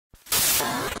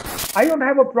I don't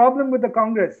have a problem with the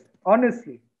Congress,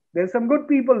 honestly. There's some good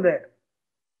people there.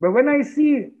 But when I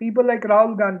see people like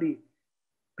Rahul Gandhi,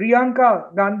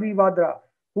 Priyanka Gandhi Vadra,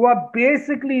 who are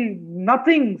basically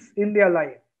nothings in their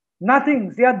life,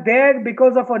 nothings. They are there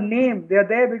because of a name. They are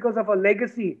there because of a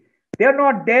legacy. They are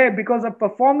not there because of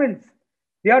performance.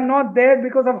 They are not there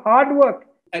because of hard work.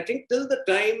 I think till the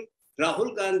time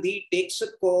Rahul Gandhi takes a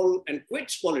call and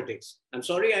quits politics, I'm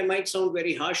sorry, I might sound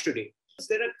very harsh today.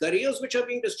 There are careers which are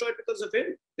being destroyed because of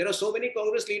him. There are so many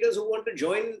Congress leaders who want to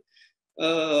join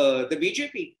the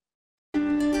BJP.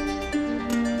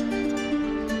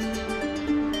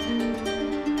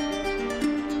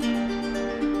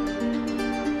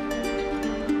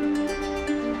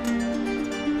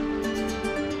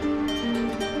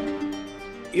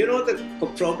 You know, the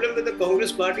problem with the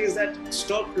Congress party is that it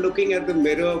stopped looking at the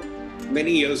mirror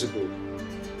many years ago.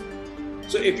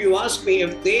 So if you ask me,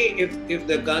 if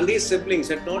the Gandhi siblings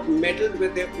had not meddled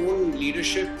with their own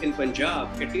leadership in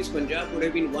Punjab, at least Punjab would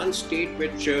have been one state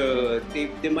which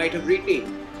they might have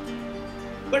retained.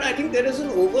 But I think there is an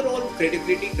overall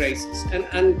credibility crisis.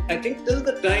 And I think till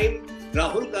the time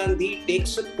Rahul Gandhi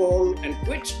takes a call and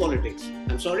quits politics,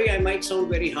 I'm sorry, I might sound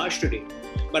very harsh today,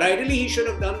 but ideally he should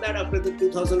have done that after the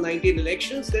 2019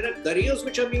 elections. There are careers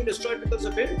which are being destroyed because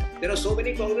of him. There are so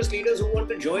many Congress leaders who want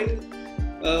to join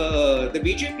the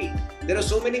BJP. There are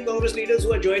so many Congress leaders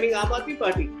who are joining Aam Aadmi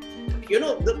Party. You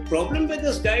know, the problem with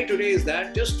this guy today is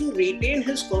that just to retain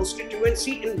his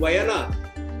constituency in Wayanad,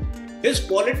 his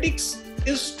politics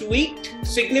is tweaked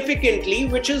significantly,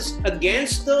 which is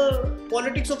against the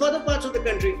politics of other parts of the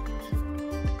country.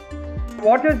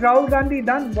 What has Rahul Gandhi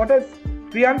done? What has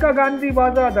Priyanka Gandhi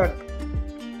Vadra done?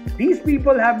 These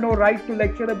people have no right to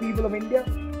lecture the people of India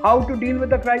how to deal with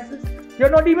the crisis. They're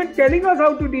not even telling us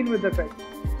how to deal with the crisis.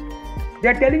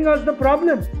 They're telling us the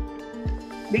problem.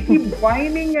 They keep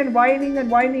whining and whining and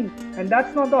whining, and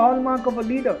that's not the hallmark of a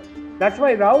leader. That's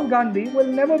why Rahul Gandhi will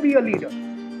never be a leader.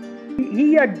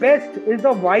 He at best is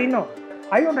a whiner.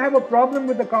 I don't have a problem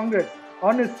with the Congress,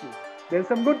 honestly. There's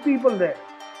some good people there.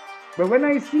 But when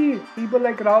I see people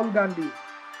like Rahul Gandhi,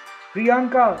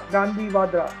 Priyanka Gandhi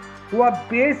Vadra, who are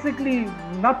basically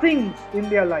nothings in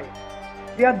their life,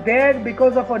 they are there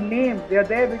because of a name, they are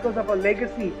there because of a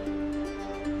legacy.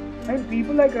 And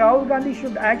people like Rahul Gandhi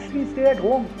should actually stay at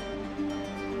home.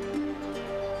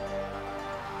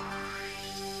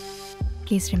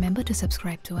 Please remember to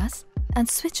subscribe to us and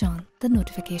switch on the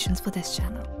notifications for this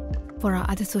channel. For our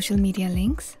other social media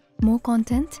links, more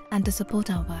content, and to support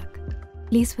our work,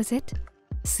 please visit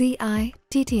citti.net.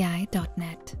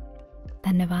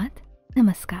 Dhanyavad.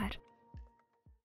 Namaskar.